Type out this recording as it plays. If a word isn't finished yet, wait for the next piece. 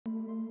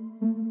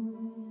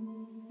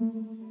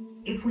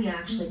If we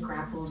actually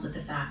grappled with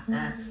the fact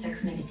that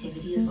sex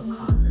negativity is what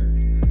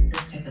causes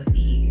this type of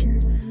behavior,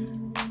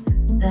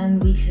 then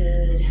we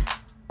could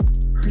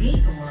create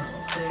a world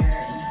where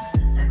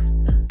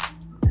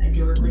in a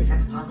idyllically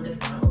sex-positive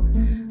world,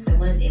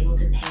 someone is able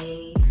to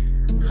pay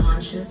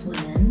conscious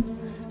women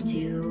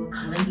to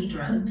come and be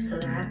drugged so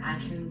that I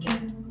can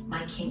get my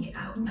kink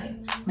out,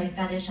 my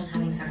fetish on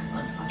having sex with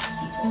unconscious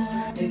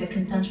people. There's a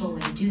consensual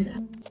way to do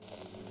that.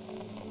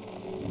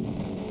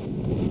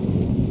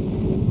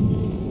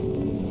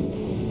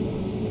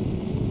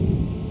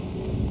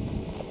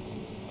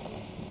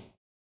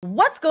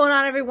 What's going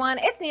on, everyone?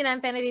 It's Nina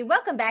Infinity.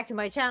 Welcome back to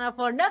my channel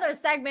for another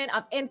segment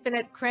of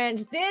Infinite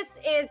Cringe. This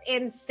is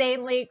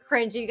insanely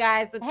cringy,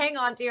 guys. So hang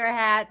on to your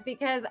hats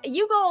because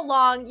you go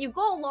along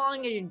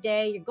in your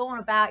day, you're going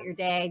about your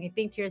day, and you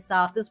think to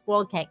yourself, this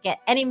world can't get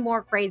any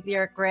more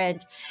crazier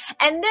cringe.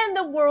 And then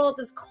the world,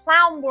 this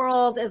clown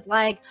world, is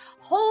like,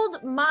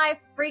 hold my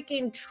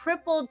freaking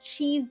triple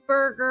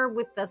cheeseburger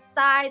with the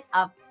size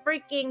of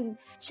freaking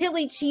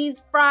chili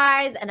cheese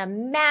fries and a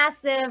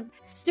massive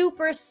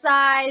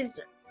supersized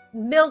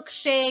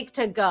milkshake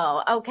to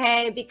go,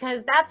 okay?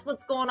 Because that's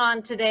what's going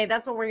on today.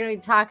 That's what we're going to be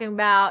talking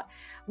about.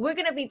 We're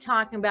going to be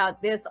talking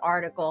about this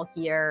article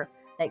here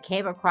that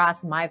came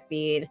across my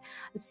feed.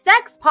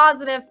 Sex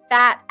positive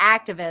fat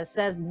activist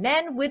says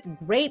men with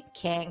grape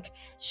kink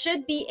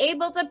should be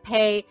able to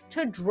pay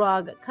to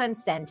drug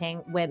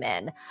consenting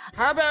women.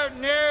 How about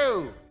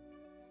no?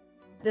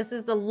 This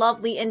is the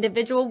lovely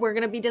individual we're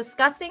going to be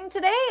discussing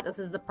today. This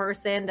is the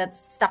person that's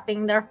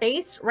stuffing their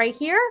face right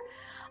here.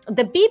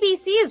 The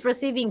BBC is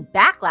receiving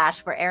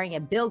backlash for airing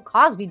a Bill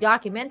Cosby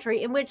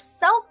documentary in which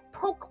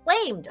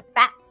self-proclaimed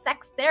fat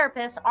sex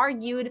therapists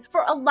argued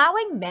for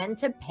allowing men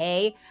to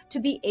pay to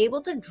be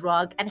able to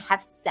drug and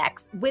have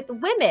sex with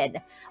women.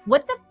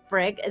 What the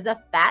frig is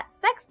a fat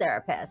sex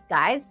therapist,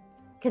 guys?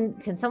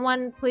 Can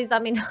someone please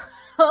let me know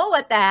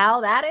what the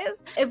hell that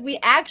is? If we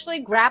actually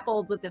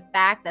grappled with the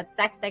fact that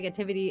sex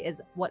negativity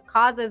is what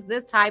causes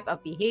this type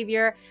of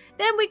behavior,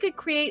 then we could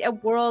create a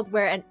world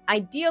where an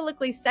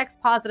idyllically sex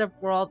positive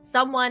world,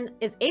 someone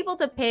is able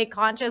to pay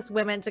conscious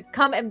women to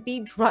come and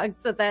be drugged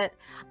so that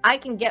I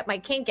can get my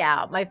kink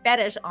out, my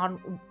fetish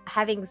on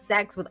having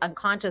sex with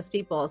unconscious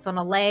people.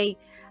 Sonalee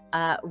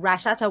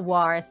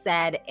Rashatwar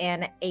said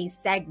in a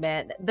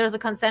segment, there's a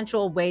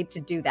consensual way to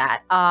do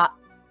that.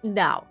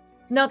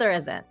 No, there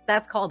isn't.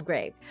 That's called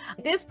grape.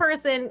 This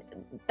person,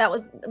 that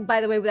was,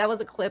 by the way, that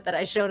was a clip that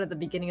I showed at the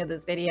beginning of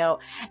this video,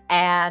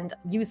 and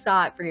you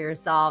saw it for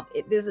yourself.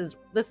 This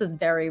is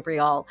very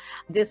real.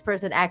 This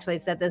person actually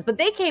said this, but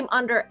they came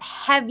under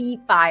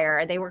heavy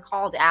fire. They were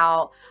called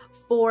out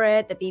for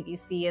it. The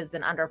BBC has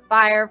been under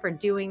fire for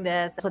doing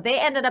this. So they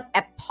ended up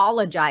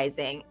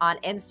apologizing on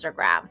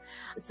Instagram.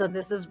 So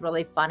this is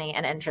really funny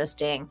and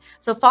interesting.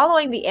 So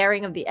following the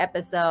airing of the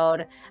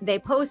episode, they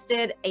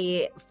posted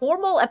a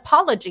formal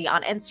apology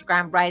on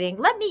Instagram writing,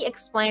 "Let me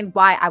explain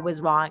why I was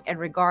wrong in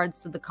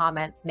regards to the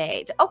comments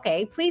made."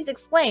 Okay, please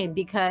explain,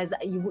 because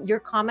your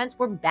comments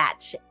were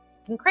batshit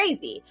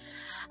crazy.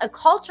 A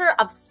culture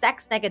of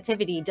sex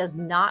negativity does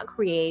not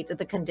create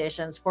the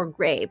conditions for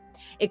grape.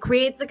 It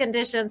creates the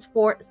conditions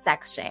for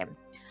sex shame.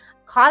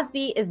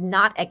 Cosby is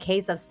not a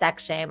case of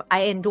sex shame.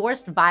 I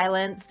endorsed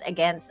violence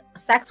against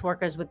sex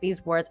workers with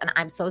these words, and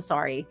I'm so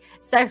sorry.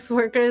 Sex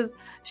workers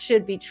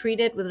should be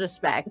treated with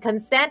respect.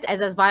 Consent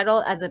is as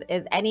vital as it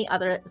is any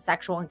other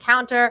sexual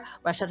encounter,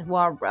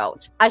 Rashatwar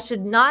wrote. I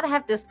should not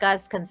have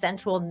discussed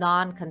consensual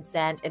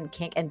non-consent in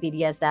kink and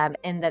BDSM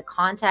in the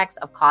context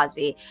of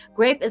Cosby.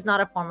 Grape is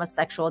not a form of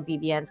sexual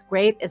deviance.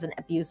 Grape is an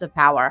abuse of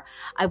power.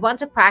 I want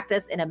to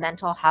practice in a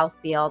mental health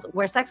field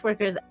where sex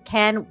workers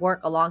can work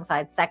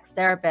alongside sex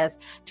therapists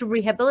to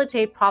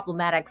rehabilitate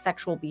problematic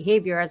sexual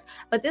behaviors,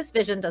 but this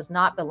vision does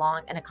not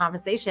belong in a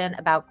conversation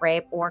about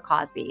Grape or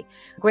Cosby.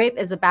 Grape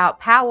is about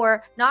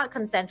power, not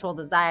consensual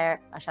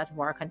desire,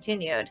 Rashatwar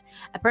continued.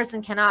 A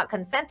person cannot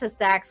consent to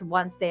sex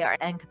once they are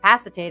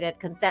incapacitated.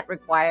 Consent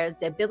requires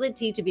the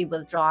ability to be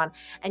withdrawn,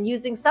 and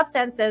using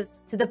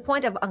substances to the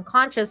point of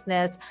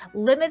unconsciousness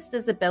limits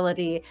this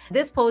ability.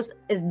 This post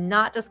is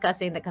not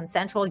discussing the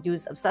consensual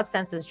use of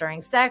substances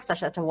during sex,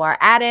 Rashatwar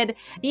added.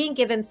 Being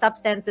given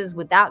substances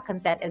without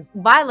consent is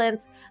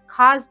violence.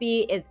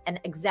 Cosby is an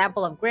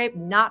example of grape,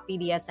 not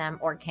BDSM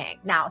or kink.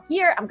 Now,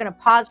 here I'm going to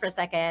pause for a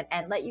second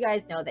and let you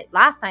guys know that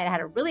last night I had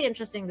a really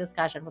interesting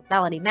discussion with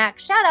Melody Mack.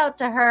 Shout out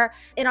to her.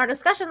 In our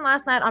discussion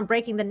last night on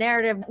Breaking the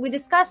Narrative, we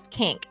discussed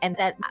kink, and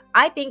that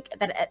I think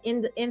that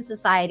in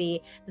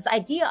society, this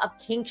idea of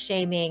kink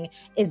shaming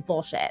is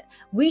bullshit.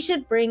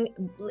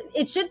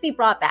 It should be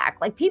brought back.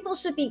 Like, people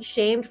should be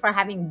shamed for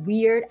having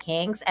weird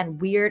kinks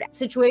and weird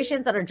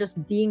situations that are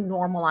just being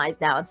normalized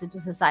now in such a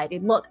society.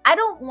 Look, I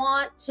don't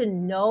want to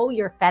know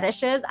your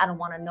fetishes. I don't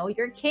want to know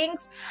your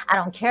kinks. I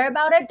don't care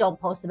about it. Don't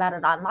post about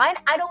it online.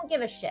 I don't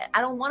give a shit.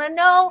 I don't want to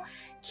know.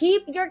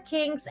 Keep your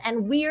kinks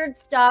and weird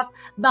stuff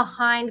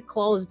behind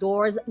closed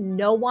doors.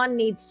 No one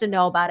needs to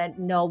know about it.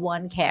 No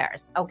one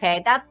cares.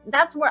 Okay,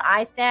 that's where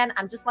I stand.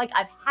 I'm just like,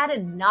 I've had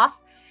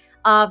enough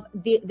of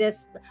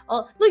this,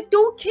 like,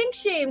 don't kink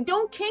shame,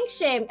 don't kink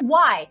shame.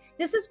 Why?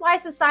 This is why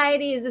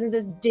society is in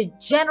this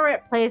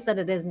degenerate place that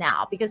it is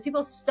now, because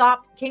people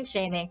stopped kink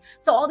shaming.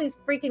 So all these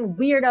freaking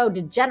weirdo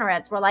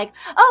degenerates were like,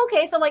 oh,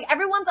 okay, so like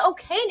everyone's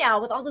okay now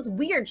with all this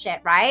weird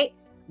shit, right?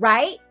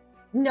 Right?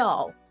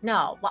 No.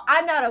 Well,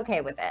 I'm not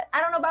okay with it.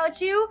 I don't know about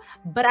you,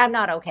 but I'm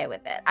not okay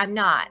with it. I'm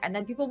not. And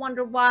then people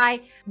wonder why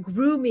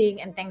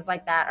grooming and things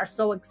like that are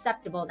so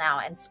acceptable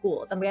now in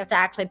schools. And we have to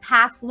actually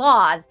pass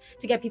laws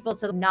to get people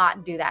to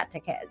not do that to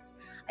kids.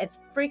 It's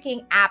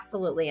freaking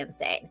absolutely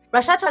insane.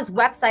 Rashatwar's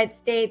website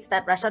states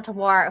that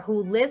Rashatwar,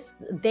 who lists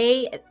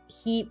they,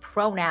 he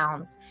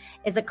pronouns,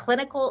 is a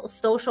clinical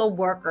social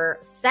worker,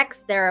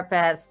 sex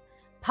therapist,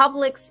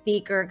 public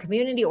speaker,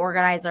 community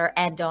organizer,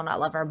 and donut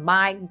lover.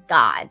 My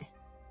God.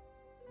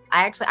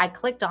 I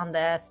clicked on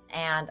this,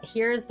 and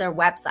here's their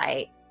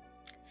website.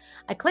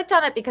 I clicked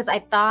on it because I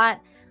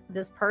thought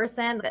this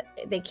person,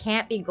 they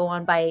can't be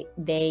going by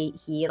they,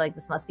 he, like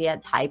this must be a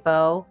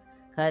typo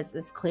because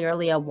it's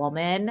clearly a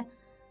woman.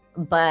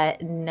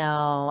 But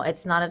no,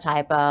 it's not a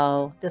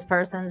typo. This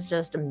person's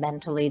just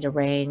mentally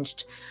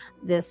deranged.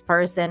 This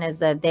person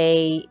is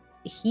a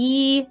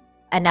he,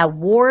 an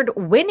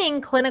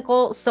award-winning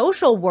clinical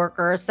social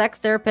worker, sex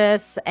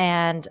therapist,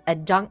 and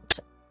adjunct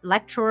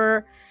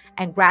lecturer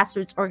and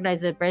grassroots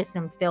organizer based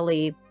in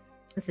Philly.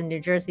 It's in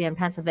New Jersey and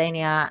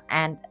Pennsylvania.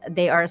 And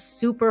they are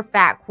super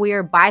fat,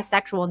 queer,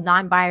 bisexual,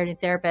 non-binary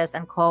therapist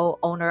and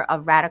co-owner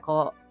of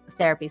Radical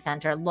Therapy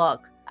Center.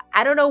 Look,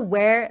 I don't know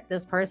where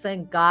this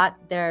person got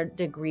their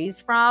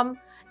degrees from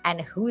and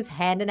who's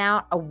handing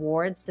out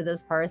awards to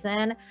this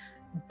person,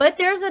 but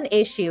there's an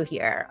issue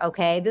here,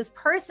 okay? This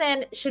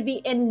person should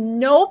be in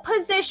no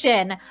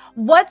position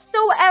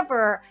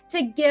whatsoever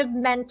to give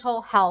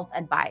mental health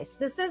advice.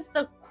 This is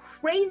the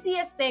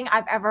craziest thing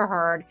I've ever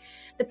heard.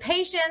 The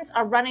patients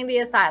are running the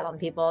asylum,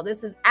 people.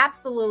 This is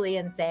absolutely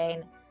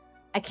insane.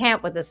 I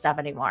can't with this stuff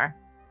anymore.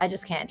 I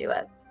just can't do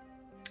it.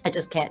 I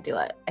just can't do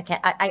it. I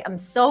can't. I'm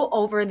so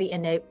over the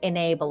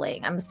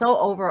enabling. I'm so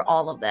over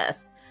all of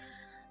this.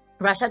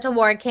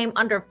 Rashatwar came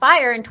under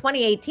fire in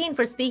 2018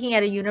 for speaking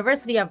at a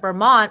University of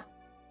Vermont,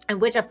 in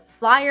which a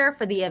flyer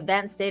for the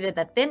event stated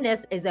that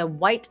thinness is a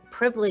white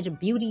privilege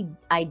beauty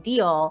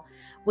ideal,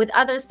 with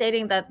others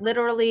stating that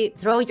literally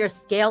throw your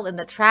scale in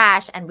the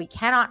trash and we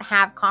cannot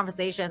have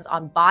conversations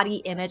on body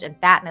image and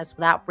fatness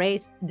without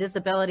race,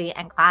 disability,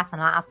 and class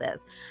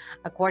analysis,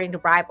 according to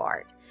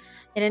Breitbart.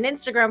 In an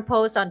Instagram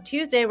post on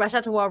Tuesday,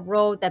 Rashatwar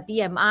wrote that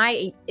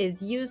BMI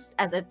is used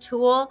as a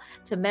tool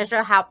to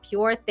measure how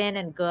pure, thin,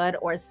 and good,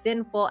 or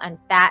sinful and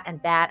fat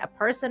and bad a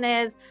person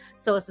is,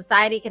 so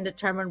society can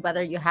determine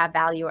whether you have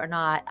value or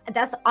not.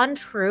 That's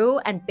untrue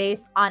and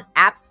based on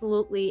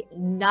absolutely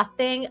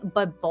nothing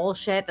but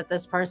bullshit that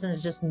this person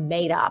has just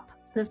made up.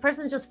 This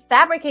person's just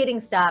fabricating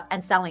stuff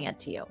and selling it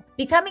to you.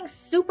 Becoming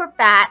super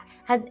fat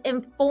has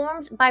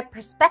informed my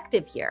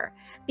perspective here.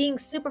 Being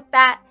super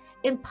fat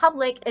in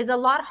public is a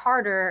lot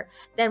harder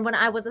than when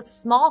I was a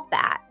small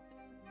fat.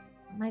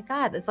 Oh my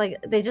God, it's like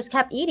they just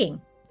kept eating.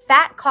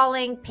 Fat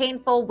calling,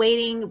 painful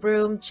waiting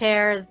room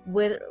chairs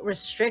with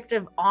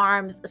restrictive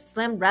arms,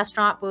 slim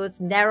restaurant booths,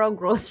 narrow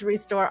grocery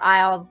store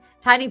aisles,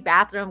 tiny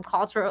bathroom,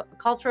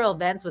 cultural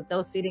events with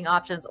those seating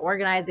options,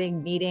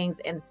 organizing meetings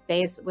in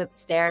space with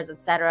stairs,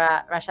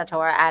 etc.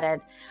 Rashatwar added.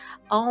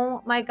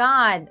 Oh my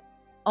God.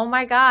 Oh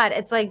my God.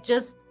 It's like,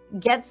 just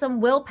get some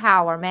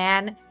willpower,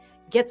 man.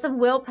 Get some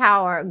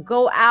willpower,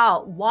 go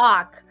out,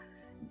 walk,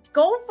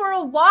 go for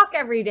a walk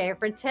every day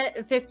for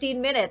 10,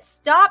 15 minutes.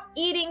 Stop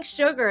eating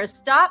sugar.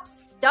 Stop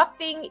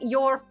stuffing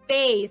your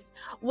face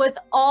with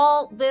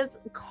all this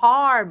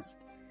carbs.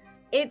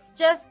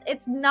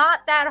 It's not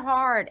that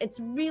hard.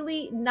 It's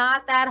really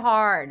not that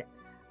hard.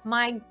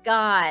 My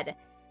God.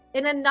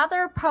 In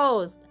another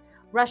post,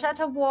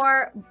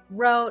 Rashatwar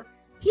wrote,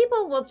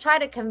 people will try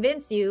to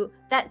convince you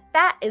that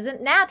fat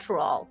isn't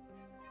natural.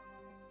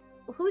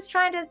 Who's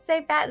trying to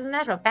say fat is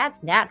natural?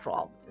 Fat's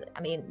natural.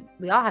 I mean,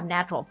 we all have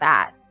natural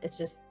fat. It's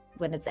just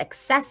when it's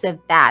excessive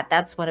fat,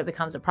 that's when it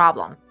becomes a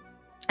problem.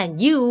 And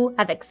you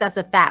have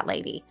excessive fat,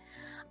 lady.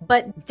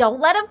 But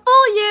don't let him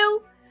fool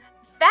you.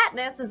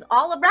 Fatness is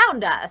all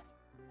around us.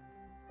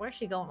 Where's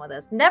she going with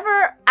this?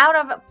 Never out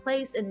of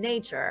place in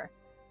nature.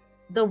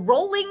 The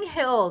rolling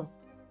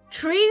hills,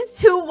 trees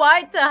too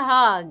wide to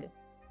hug,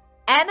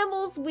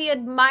 animals we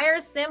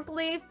admire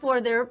simply for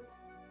their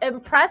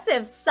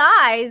impressive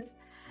size,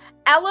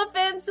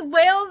 elephants,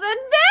 whales, and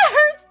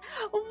bears.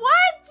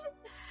 What?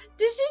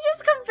 Did she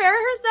just compare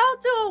herself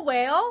to a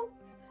whale?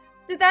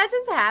 Did that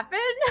just happen?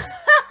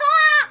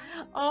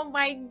 Oh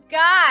my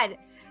God.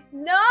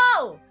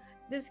 No,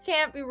 this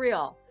can't be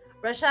real.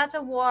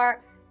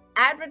 Rashatwar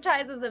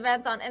advertises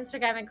events on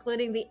Instagram,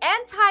 including the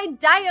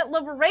Anti-Diet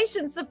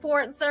Liberation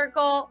Support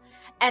Circle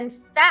and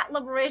Fat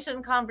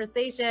Liberation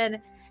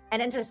Conversation, an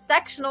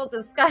intersectional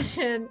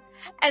discussion,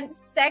 and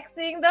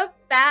sexing the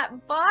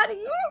fat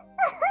body.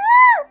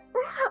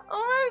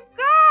 Oh my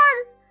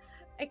God.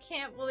 I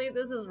can't believe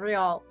this is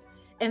real.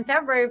 In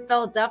February,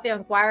 Philadelphia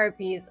Inquirer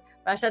piece,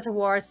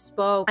 Rashatwar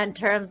spoke in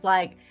terms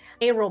like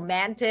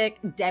aromantic,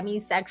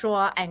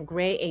 demisexual, and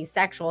gray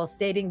asexual,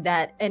 stating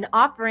that in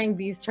offering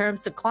these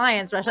terms to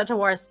clients,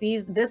 Rashatwar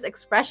sees this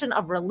expression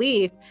of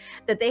relief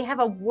that they have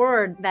a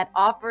word that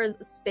offers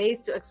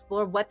space to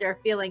explore what they're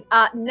feeling.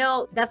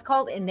 No, that's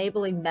called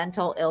enabling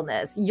mental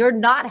illness. You're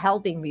not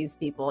helping these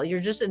people.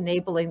 You're just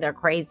enabling their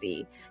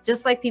crazy,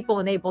 just like people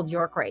enabled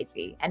your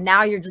crazy. And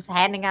now you're just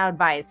handing out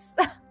advice.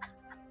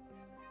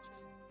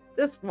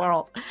 This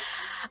world.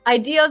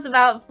 Ideas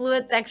about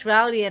fluid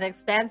sexuality and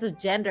expansive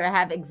gender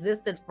have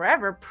existed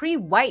forever,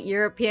 pre-white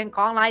European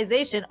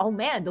colonization. Oh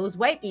man, those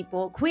white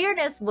people.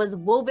 Queerness was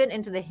woven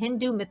into the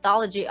Hindu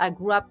mythology I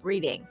grew up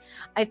reading.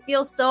 I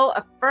feel so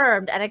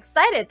affirmed and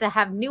excited to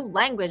have new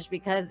language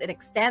because it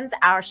extends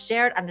our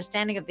shared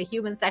understanding of the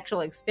human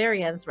sexual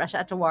experience,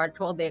 Rashatwar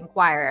told the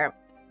Inquirer.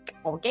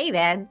 Okay,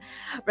 then.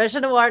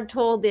 Rashatwar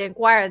told the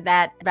Inquirer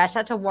that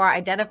Rashatwar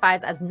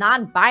identifies as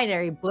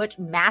non-binary, butch,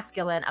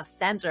 masculine of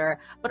center,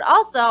 but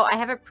also I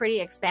have a pretty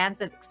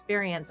expansive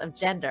experience of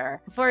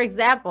gender. For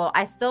example,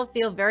 I still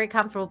feel very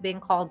comfortable being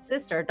called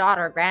sister,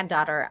 daughter,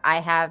 granddaughter. I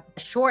have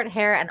short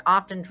hair and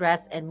often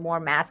dress in more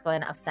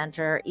masculine of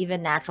center,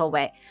 even natural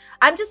way.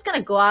 I'm just going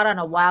to go out on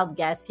a wild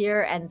guess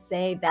here and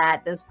say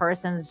that this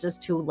person's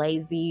just too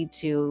lazy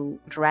to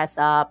dress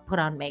up, put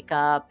on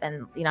makeup,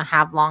 and, you know,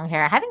 have long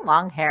hair. Having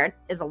long hair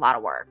is a lot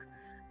of work.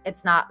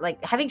 It's not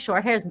like having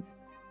short hair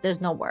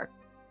there's no work.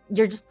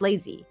 You're just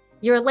lazy.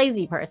 You're a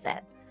lazy person.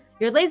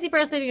 You're a lazy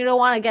person. You don't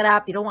want to get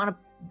up. You don't want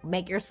to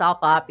make yourself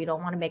up. You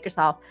don't want to make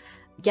yourself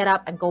get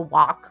up and go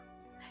walk.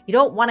 You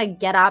don't want to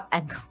get up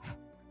and go.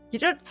 You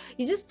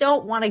just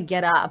don't want to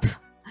get up.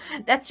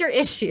 That's your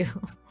issue.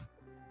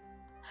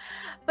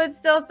 But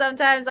still,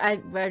 sometimes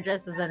I wear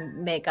dresses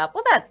and makeup.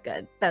 Well, that's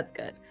good. That's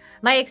good.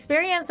 My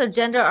experience of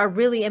gender are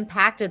really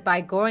impacted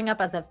by growing up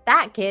as a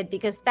fat kid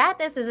because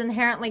fatness is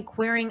inherently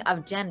queering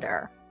of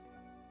gender.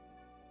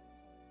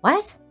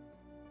 What?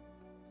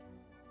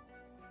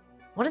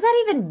 What does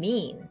that even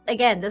mean?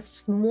 Again, this is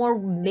just more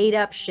made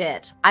up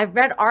shit. I've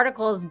read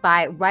articles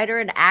by writer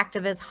and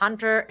activist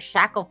Hunter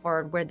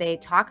Shackelford where they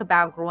talk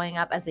about growing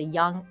up as a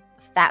young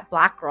fat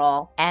black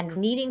girl and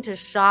needing to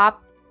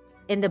shop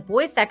in the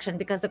boys section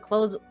because the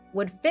clothes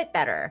would fit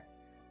better.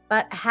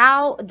 But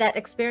how that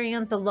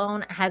experience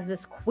alone has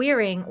this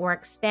queering or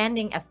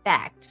expanding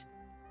effect.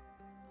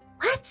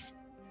 What?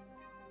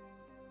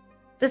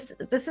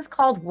 This is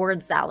called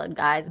word salad,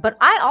 guys. But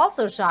I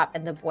also shop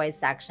in the boys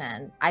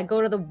section. I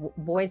go to the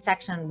boys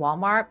section in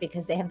Walmart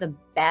because they have the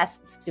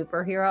best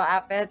superhero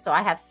outfits. So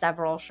I have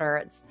several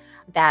shirts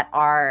that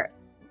are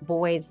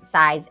boys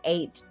size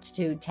 8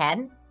 to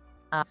 10.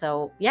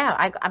 So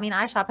yeah, I mean,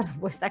 I shop in the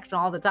boys section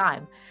all the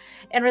time.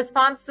 In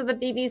response to the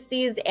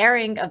BBC's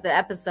airing of the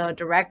episode,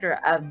 director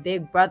of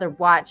Big Brother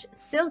Watch,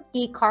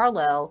 Silky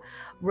Carlo,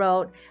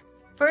 wrote,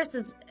 "First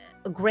is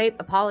a grape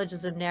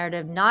apologism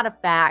narrative, not a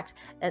fact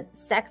that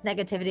sex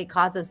negativity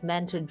causes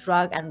men to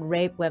drug and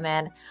rape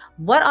women.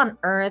 What on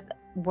earth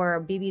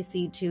were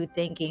BBC Two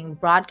thinking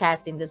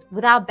broadcasting this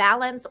without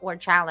balance or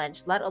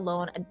challenge, let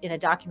alone in a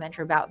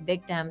documentary about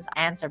victims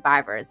and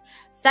survivors?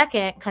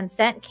 Second,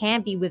 consent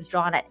can be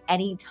withdrawn at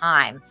any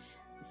time.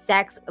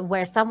 Sex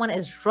where someone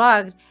is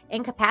drugged,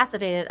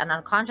 incapacitated, and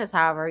unconscious,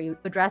 however you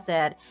address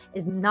it,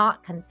 is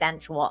not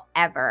consensual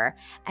ever.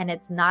 And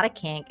it's not a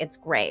kink, it's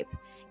rape.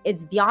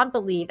 It's beyond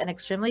belief and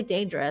extremely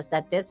dangerous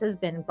that this has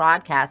been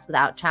broadcast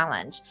without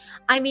challenge."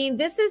 I mean,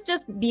 this is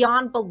just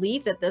beyond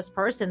belief that this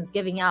person's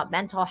giving out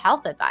mental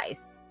health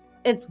advice.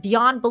 It's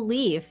beyond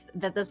belief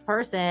that this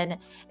person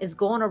is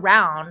going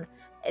around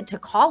to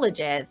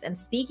colleges and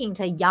speaking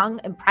to young,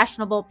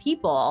 impressionable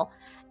people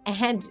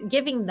and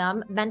giving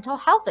them mental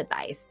health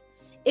advice.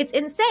 It's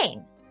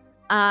insane.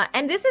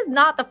 And this is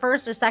not the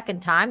first or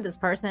second time this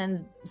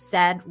person's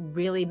said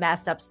really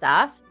messed up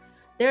stuff.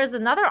 There's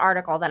another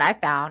article that I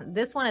found.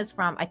 This one is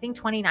from, I think,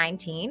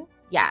 2019.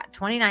 Yeah,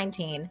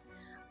 2019.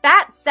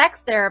 Fat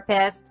sex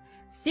therapist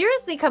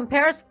seriously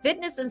compares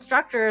fitness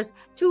instructors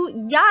to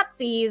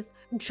Yahtzees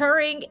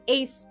during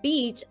a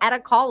speech at a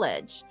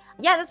college.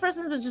 Yeah, this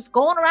person was just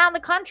going around the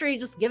country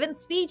just giving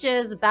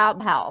speeches about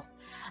health.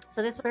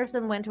 So this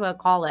person went to a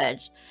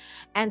college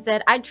and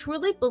said, "I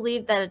truly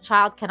believe that a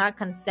child cannot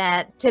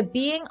consent to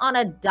being on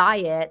a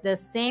diet the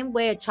same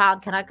way a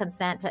child cannot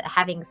consent to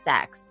having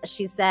sex."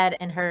 She said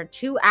in her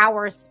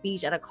 2-hour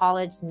speech at a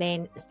college's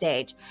main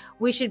stage,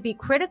 "We should be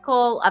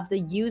critical of the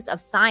use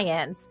of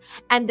science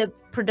and the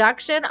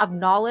production of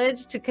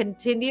knowledge to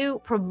continue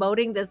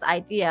promoting this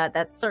idea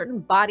that certain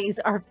bodies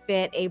are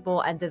fit,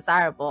 able, and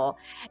desirable.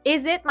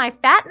 Is it my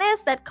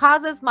fatness that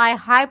causes my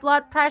high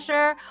blood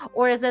pressure,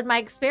 or is it my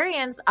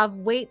experience of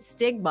weight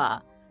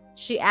stigma?"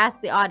 She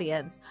asked the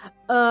audience,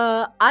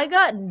 I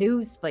got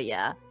news for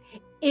you.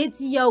 It's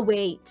your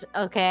weight,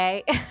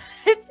 okay?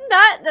 It's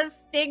not the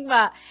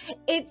stigma.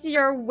 It's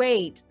your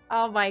weight.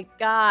 Oh my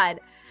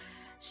God.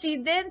 She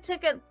then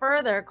took it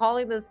further,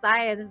 calling the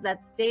science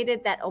that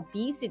stated that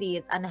obesity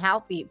is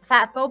unhealthy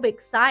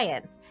fatphobic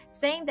science,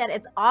 saying that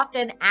it's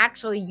often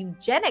actually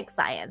eugenic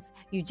science.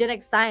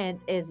 Eugenic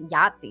science is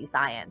Yahtzee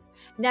science.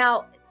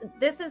 Now,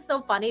 this is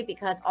so funny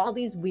because all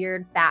these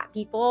weird fat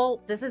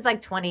people, this is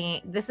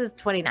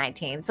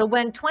 2019. So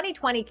when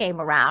 2020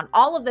 came around,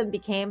 all of them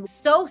became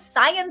so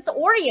science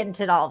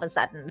oriented all of a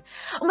sudden.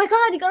 Oh my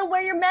God, you gotta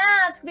wear your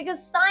mask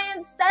because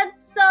science said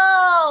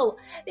so,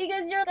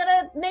 because you're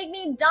gonna make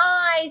me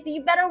die. So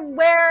you better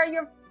wear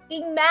your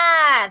fucking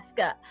mask.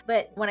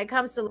 But when it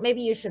comes to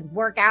maybe you should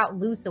work out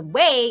and lose some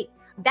weight,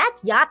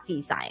 that's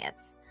Yahtzee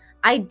science.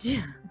 I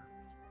do.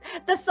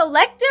 The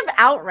selective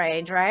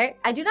outrage, right?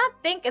 I do not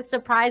think it's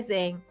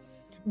surprising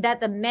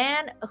that the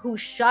man who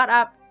shut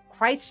up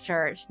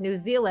Christchurch, New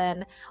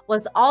Zealand,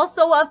 was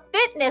also a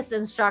fitness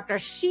instructor.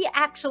 She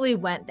actually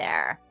went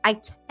there.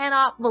 I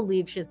cannot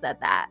believe she said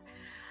that.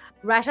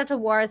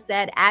 Rashatwar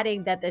said,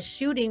 adding that the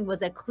shooting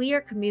was a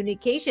clear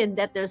communication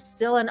that there's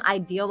still an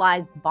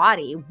idealized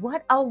body.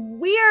 What a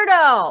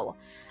weirdo!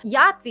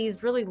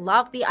 Yahtzees really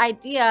love the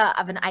idea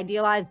of an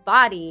idealized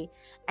body.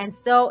 And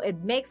so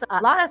it makes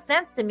a lot of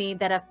sense to me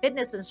that a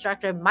fitness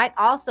instructor might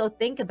also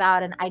think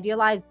about an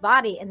idealized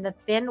body in the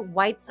thin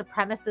white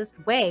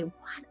supremacist way.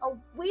 What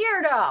a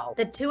weirdo.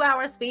 The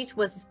 2-hour speech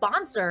was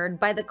sponsored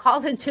by the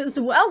college's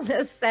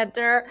Wellness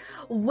Center,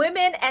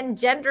 Women and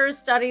Gender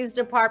Studies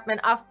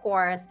Department, of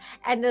course,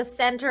 and the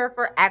Center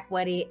for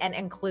Equity and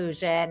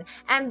Inclusion.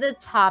 And the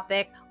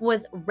topic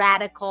was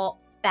radical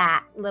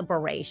fat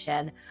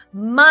liberation.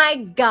 My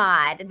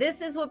God, this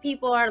is what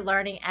people are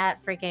learning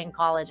at freaking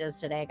colleges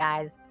today,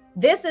 guys.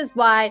 This is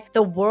why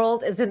the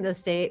world is in the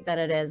state that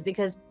it is,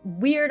 because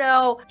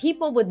weirdo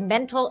people with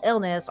mental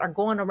illness are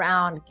going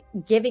around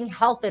giving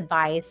health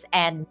advice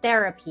and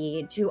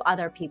therapy to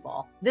other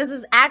people. This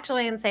is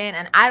actually insane,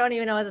 and I don't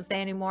even know what to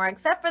say anymore,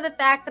 except for the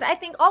fact that I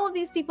think all of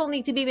these people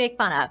need to be made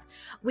fun of.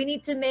 We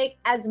need to make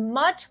as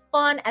much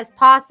fun as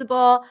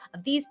possible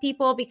of these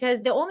people,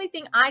 because the only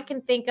thing I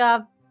can think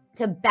of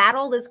to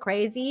battle this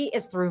crazy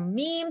is through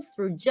memes,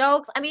 through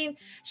jokes. I mean,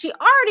 she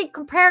already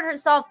compared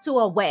herself to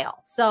a whale.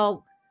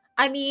 So,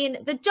 I mean,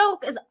 the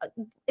joke is,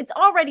 it's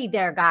already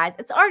there, guys.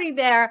 It's already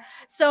there.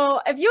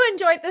 So if you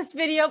enjoyed this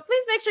video,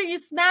 please make sure you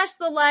smash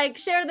the like,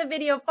 share the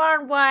video far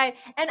and wide,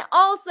 and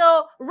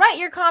also write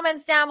your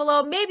comments down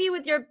below, maybe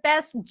with your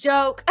best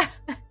joke.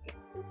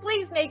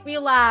 Please make me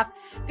laugh,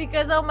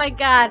 because, oh my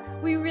God,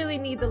 we really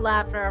need the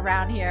laughter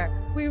around here.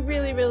 We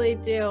really, really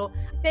do.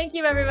 Thank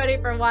you, everybody,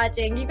 for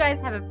watching. You guys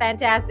have a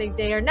fantastic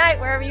day or night,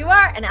 wherever you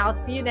are, and I'll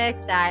see you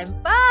next time.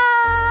 Bye!